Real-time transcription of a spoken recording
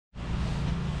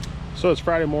So it's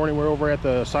Friday morning. We're over at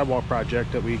the sidewalk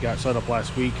project that we got set up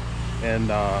last week, and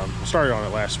started on it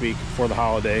last week before the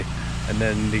holiday, and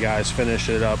then the guys finished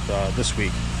it up this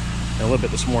week, and a little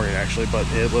bit this morning actually. But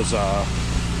it was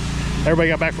everybody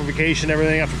got back from vacation,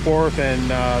 everything after 4th, and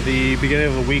the beginning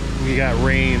of the week we got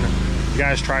rain. The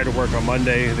guys tried to work on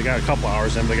Monday. They got a couple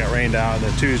hours in, but they got rained out, and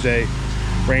then Tuesday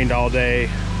rained all day,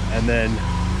 and then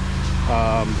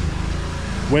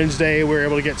Wednesday we were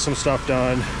able to get some stuff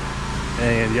done,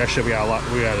 and yesterday we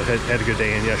had a good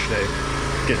day in yesterday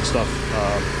getting stuff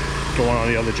going on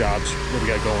the other jobs that we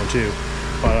got going too.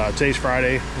 But today's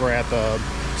Friday. We're at the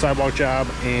sidewalk job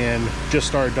and just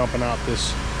started dumping out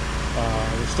this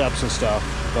the steps and stuff.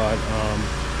 But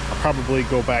I'll probably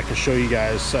go back and show you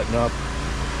guys setting up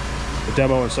the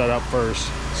demo and setup first,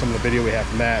 some of the video we have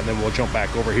from that, and then we'll jump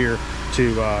back over here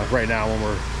to right now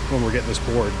when we're getting this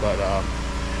board. But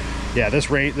yeah, this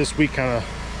week kind of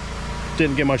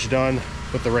didn't get much done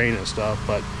with the rain and stuff.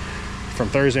 But from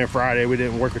Thursday and Friday we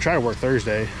didn't work. We tried to work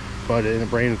Thursday, but it ended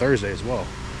up raining Thursday as well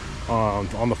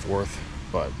on the 4th.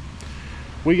 But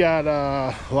we got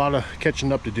a lot of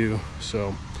catching up to do,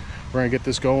 so we're gonna get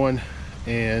this going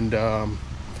and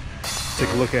take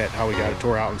a look at how we got it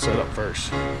tore out and set up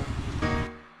first.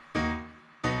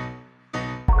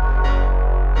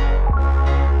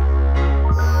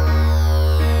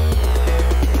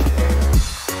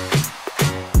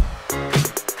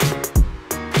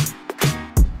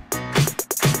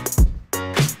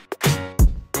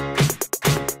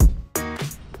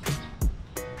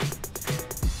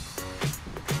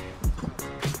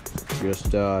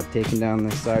 Just taking down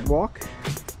this sidewalk.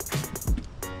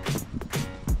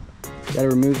 Gotta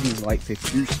remove these light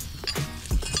fixtures.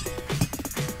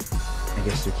 I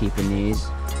guess they're keeping these.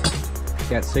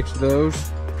 Got 6 of those.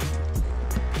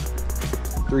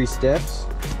 3 steps.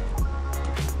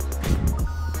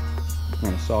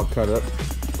 And a saw cut up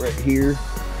right here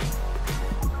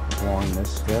along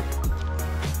this step.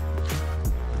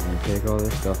 I'm gonna take all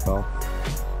this stuff off.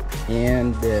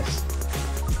 And this.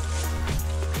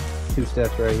 2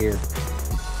 steps right here.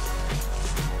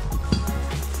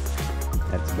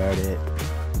 That's about it.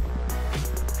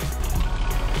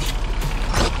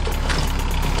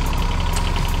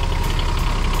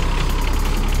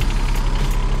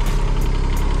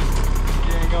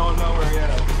 You ain't going nowhere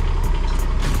yet.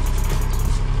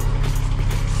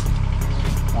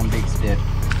 One big step.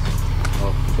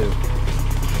 Oh, 2.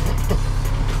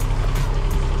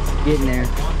 Getting there.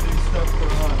 One big step for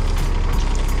us.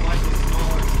 Slightly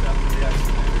smaller step for the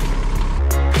excavator.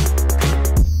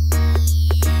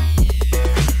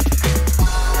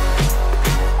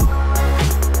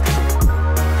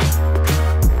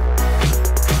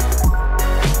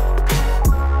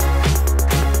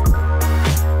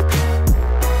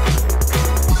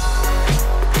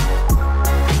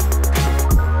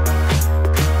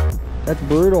 That's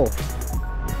brutal.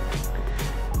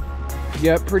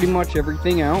 Got pretty much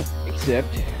everything out except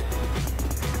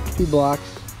 2 blocks.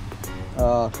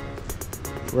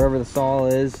 Wherever the saw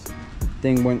is,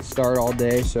 thing wouldn't start all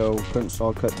day, so couldn't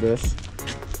saw cut this.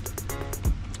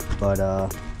 But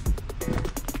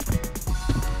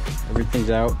everything's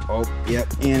out. Oh, yep,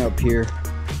 and up here.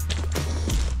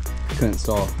 Couldn't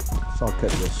saw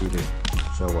cut this either.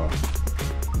 So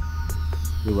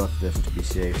we left this to be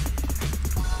safe.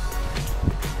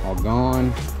 All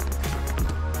gone.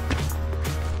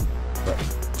 But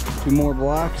 2 more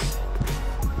blocks.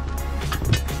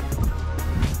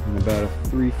 And about a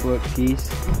 3-foot piece.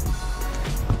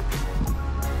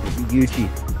 It'll be Gucci.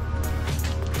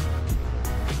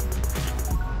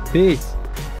 Peace.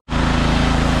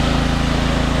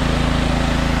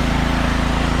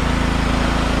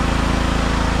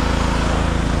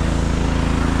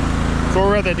 So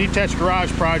we're at the detached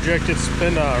garage project. It's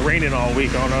been raining all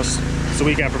week on us. It's the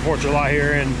week after 4th of July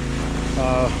here, and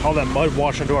all that mud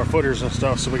washed into our footers and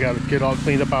stuff, so we got to get all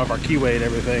cleaned up out of our keyway and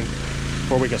everything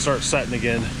before we can start setting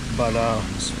again. But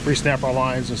re-snap our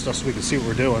lines and stuff so we can see what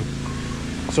we're doing.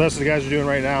 So that's what the guys are doing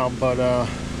right now, but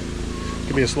it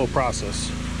can be a slow process.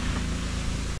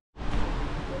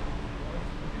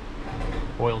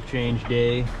 Oil change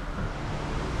day.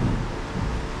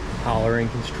 Hollering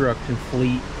construction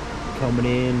fleet coming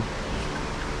in.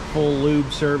 Full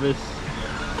lube service.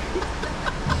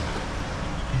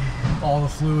 All the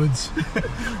fluids.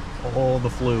 All the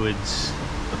fluids.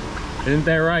 Isn't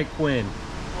that right, Quinn?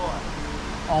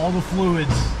 What? All the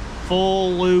fluids.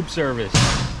 Full lube service.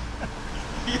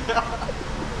 Yeah.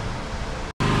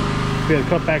 We had to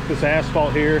cut back this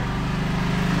asphalt here,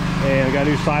 and we got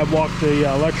a new sidewalk.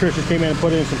 The electrician came in and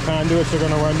put in some conduits. They're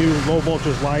going to run new low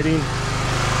voltage lighting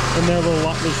and their little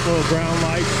ground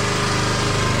lights.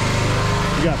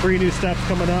 We got 3 new steps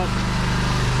coming up.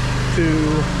 to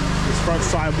this front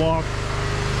sidewalk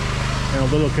and a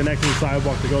little connecting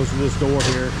sidewalk that goes to this door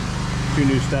here. 2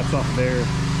 new steps up there.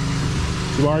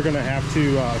 So we are going to have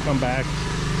to come back.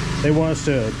 They want us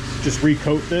to just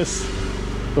recoat this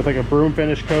with like a broom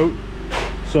finish coat.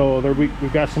 So there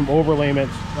we've got some overlayment.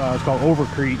 It's called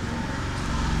Overcrete.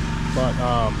 But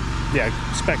yeah,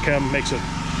 Spec Chem makes a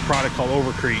product called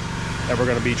Overcrete that we're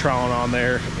going to be trialing on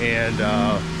there and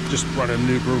just running a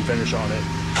new broom finish on it.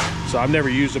 So I've never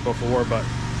used it before, but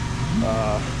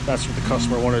that's what the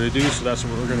customer wanted to do, so that's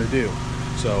what we're going to do.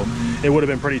 So it would have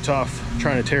been pretty tough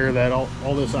trying to tear that all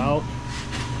this out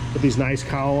with these nice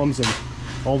columns and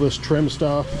all this trim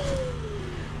stuff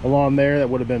along there. That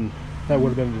would have been a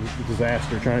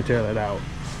disaster trying to tear that out.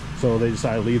 So they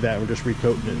decided to leave that and we're just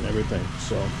recoating it and everything.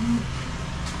 So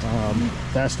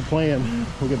that's the plan.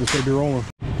 We'll get this baby rolling.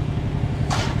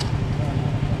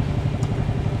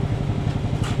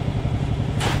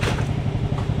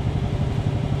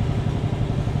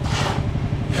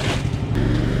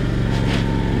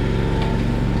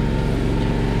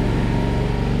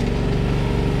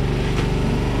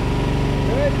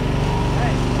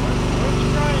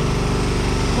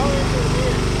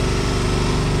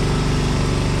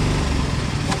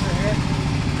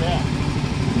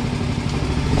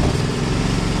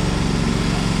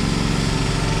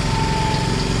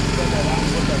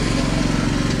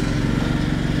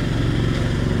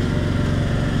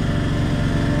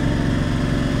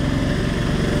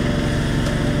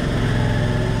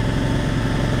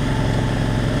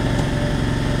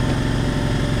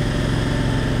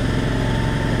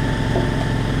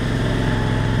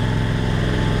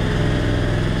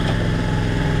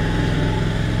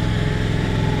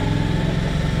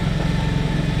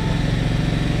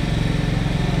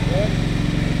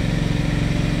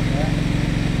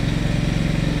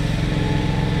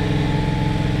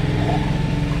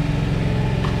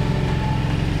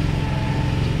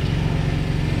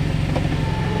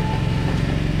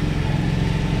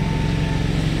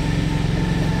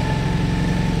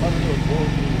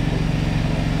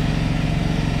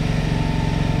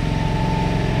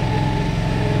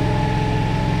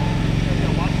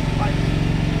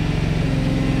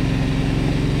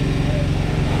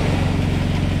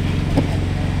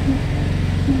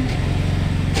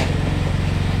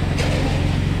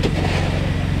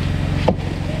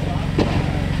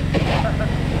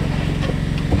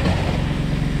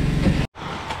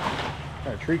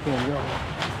 Tree can go.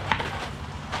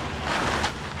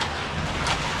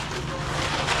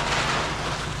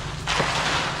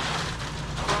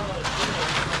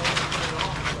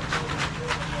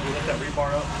 You let that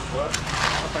rebar up? What?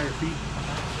 Up on your feet.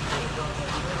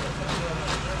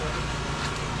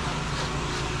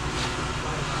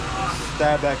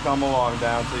 Stab that come along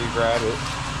down till you grab it.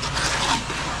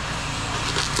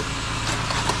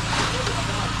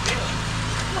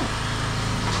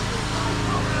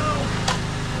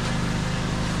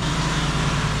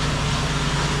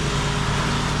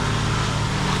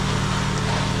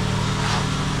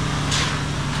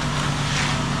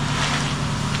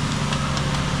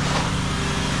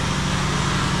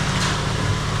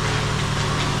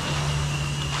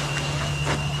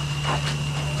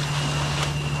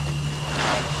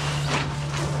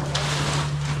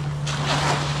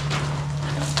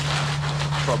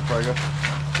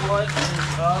 What is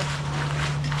up?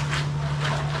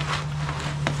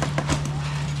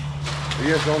 Are you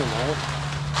guys going tomorrow?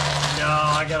 No,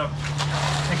 I gotta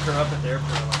pick her up at the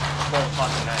airport at like 12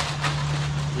 o'clock tonight.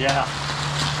 Yeah.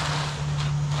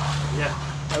 Yeah.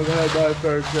 I've had my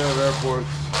fair share of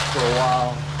airports for a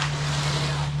while.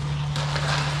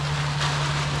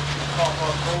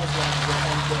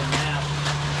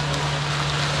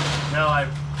 No, I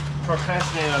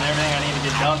procrastinated on everything I need to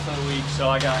get done for the week, so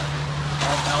I got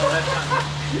all that time.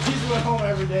 He's went home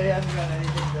every day, hasn't got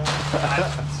anything done.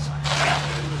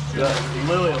 Just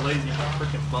literally a lazy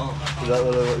freaking bum. Is that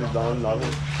really what you've done?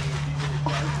 Nothing?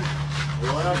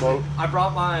 I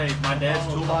brought my dad's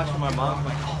toolbox for my mom. I'm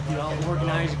like, oh, you know,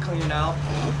 organize and clean it out.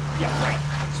 Yeah, right.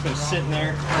 It's been sitting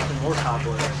there collecting more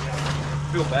cobwebs. I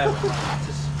feel bad.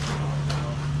 Just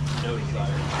no desire.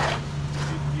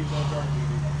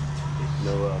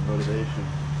 No motivation.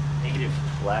 Negative.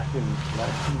 Lacking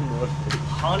motivation.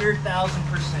 100,000%.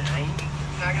 I ain't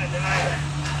not gonna deny that.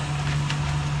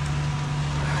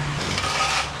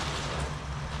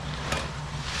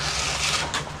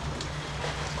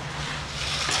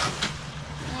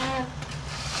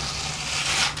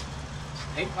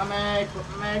 Take my mag, put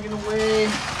my mag in the way.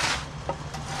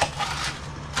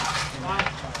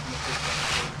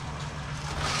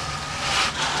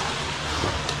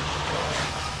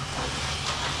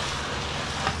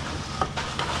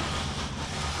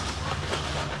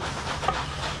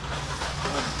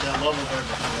 levels there,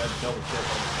 but you had to double check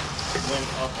it. Went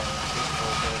up on it.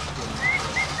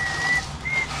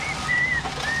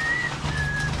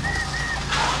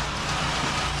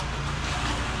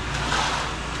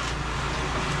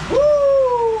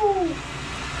 Woo!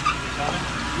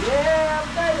 Yeah,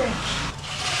 baby.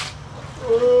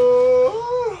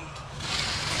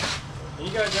 You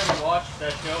guys ever watch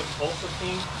that show, Tulsa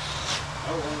King?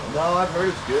 No, I've heard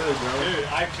it's good, bro. Dude,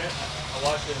 I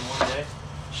watched it in one day.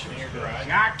 In your garage.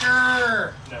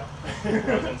 Doctor! No, it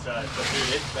was inside. But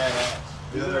dude, it's badass.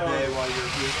 The other day while you were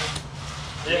puking?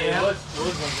 Yeah, it was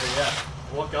one day, yeah.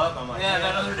 Woke up, I'm like, Yeah,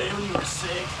 that other day when you were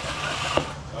sick.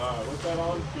 What's that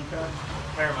on? Peacock?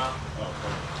 Paramount. Oh,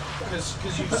 okay.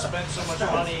 Because you spent so much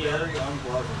money. Very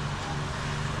unpleasant.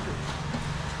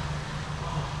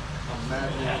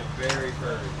 Imagine it very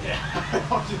furry. Yeah.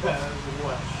 Don't do that. That was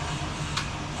what?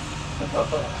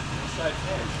 Inside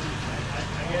 10.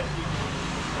 I guess you can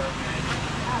start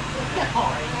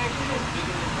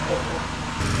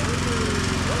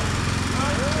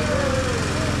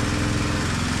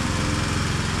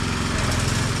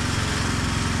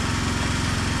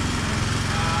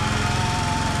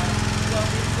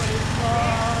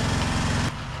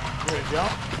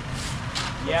Jump?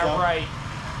 Yeah, right.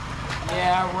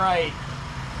 Yeah, right.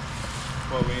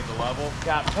 What, we need the level?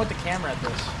 God, point the camera at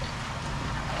this.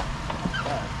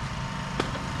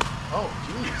 Oh,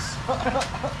 jeez.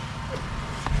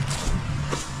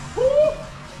 Woo!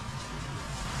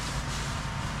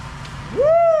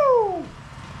 Woo!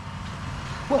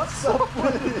 What's up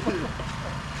with it?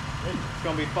 It's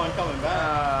gonna be fun coming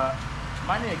back.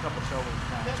 Might need a couple shovels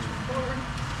now.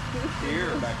 Here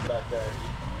or back there?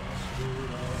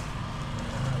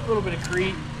 A little bit of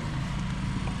Crete.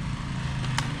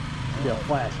 Be a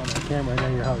flash on the camera, and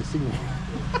then you're probably seeing me.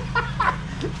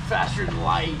 Faster than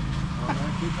light.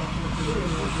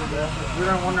 We're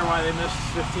gonna wonder why they missed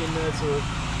 15 minutes of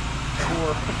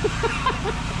tour.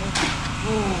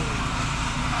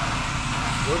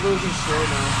 We're losing slow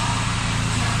now.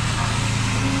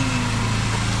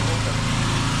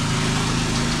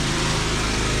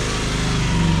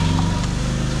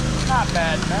 Not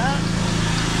bad, man.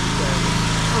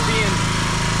 For being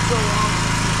so long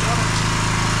since we've done it.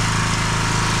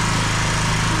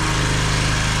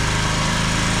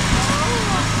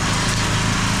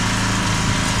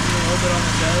 A little bit on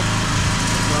the bed.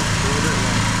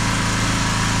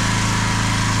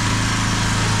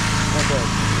 Not bad.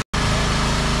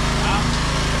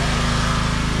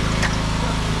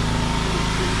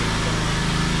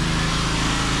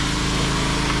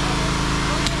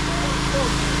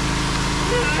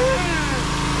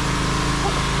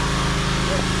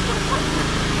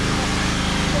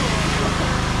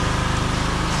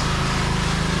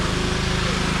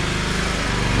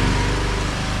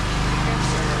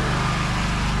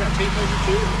 Got tape measure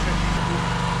too?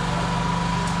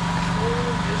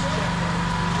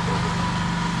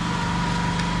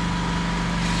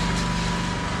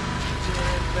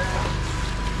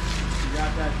 You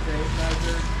got that tape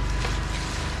measure?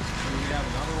 And you have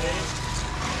another one?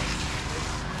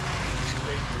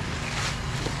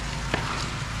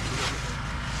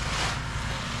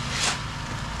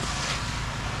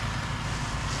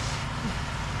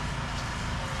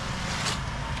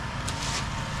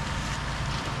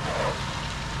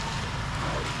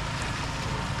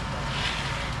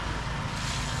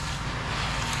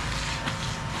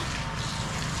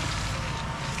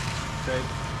 Tape.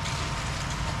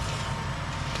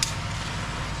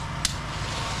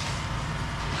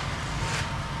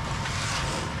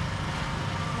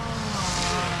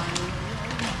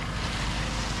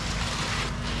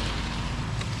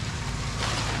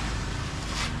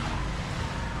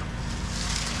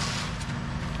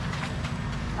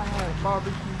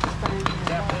 Barbecue stand.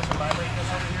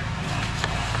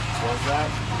 What was that?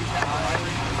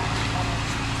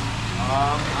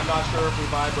 I'm not sure if we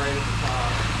vibrate at the top.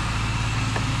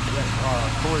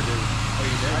 Corey did. Oh,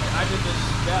 you did? I did this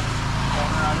step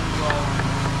corner out of the roll.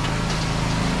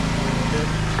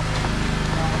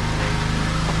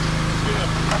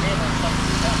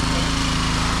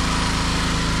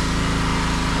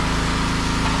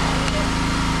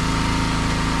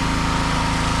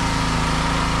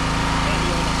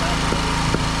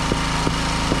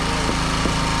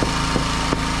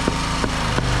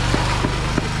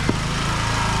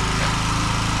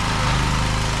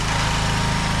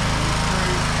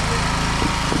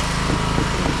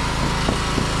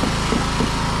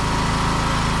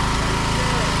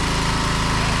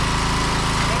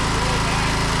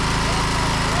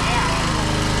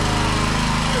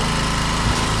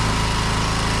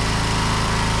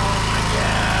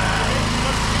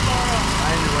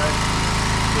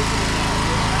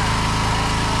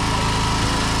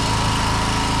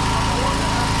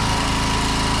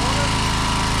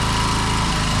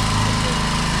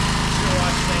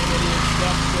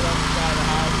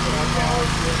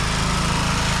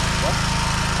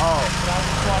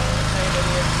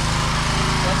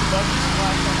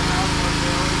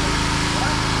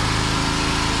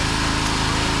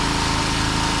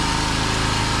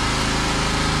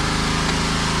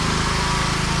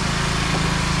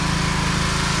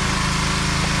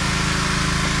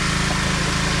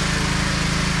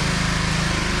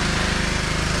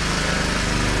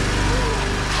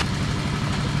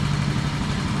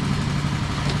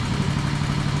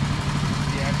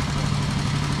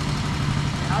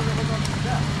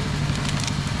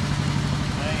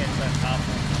 think it's that top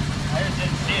one. I just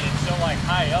didn't see it. It's so like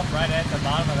high up right at the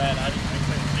bottom of that. I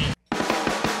couldn't see it.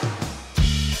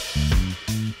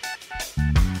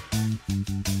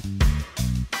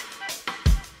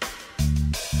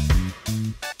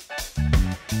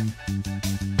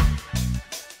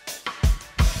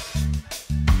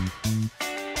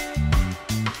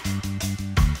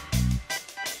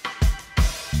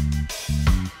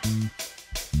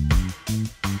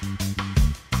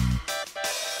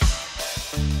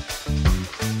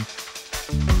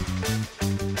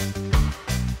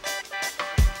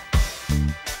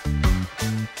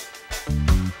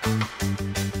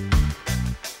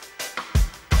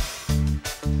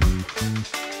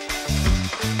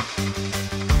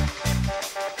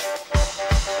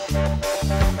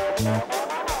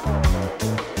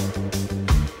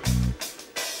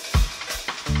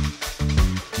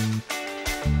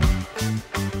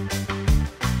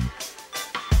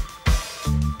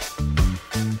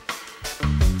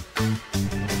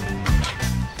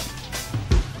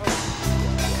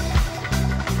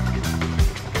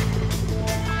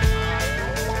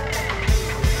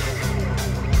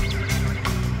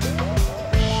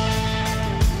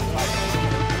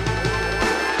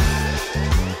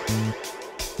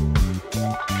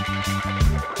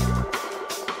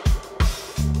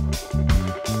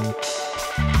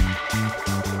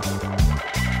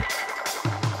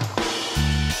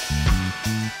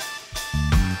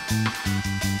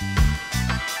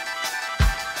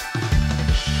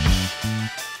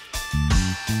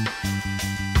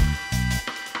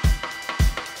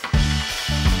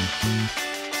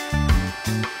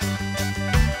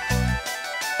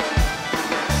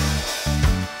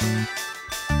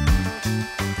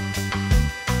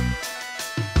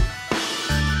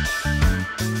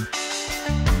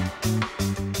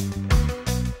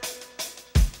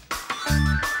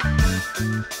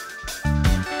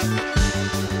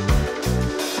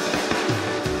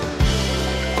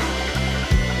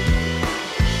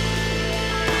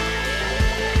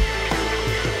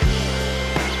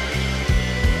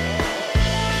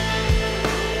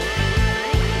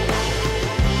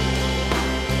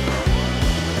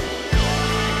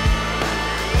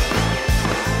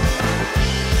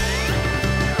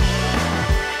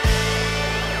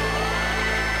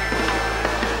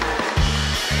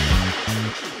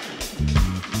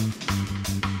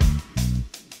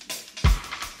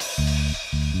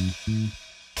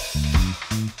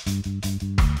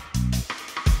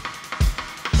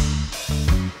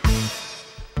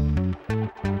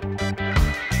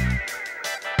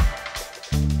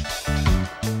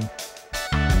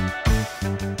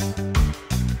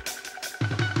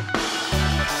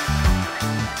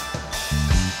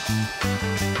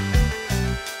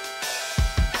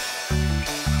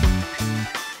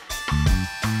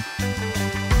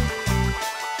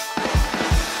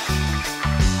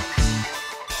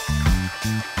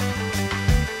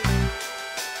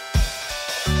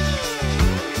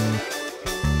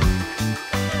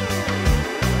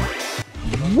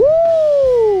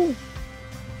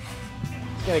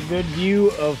 Got a good view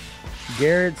of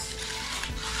Garrett's.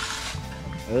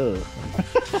 Ugh.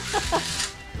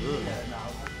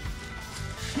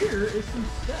 Here is some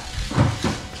steps.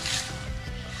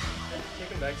 Take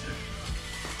him back to that.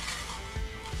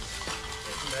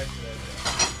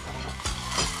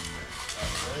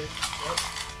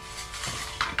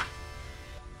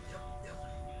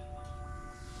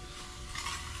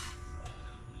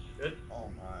 Good. Oh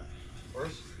my.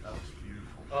 Worse?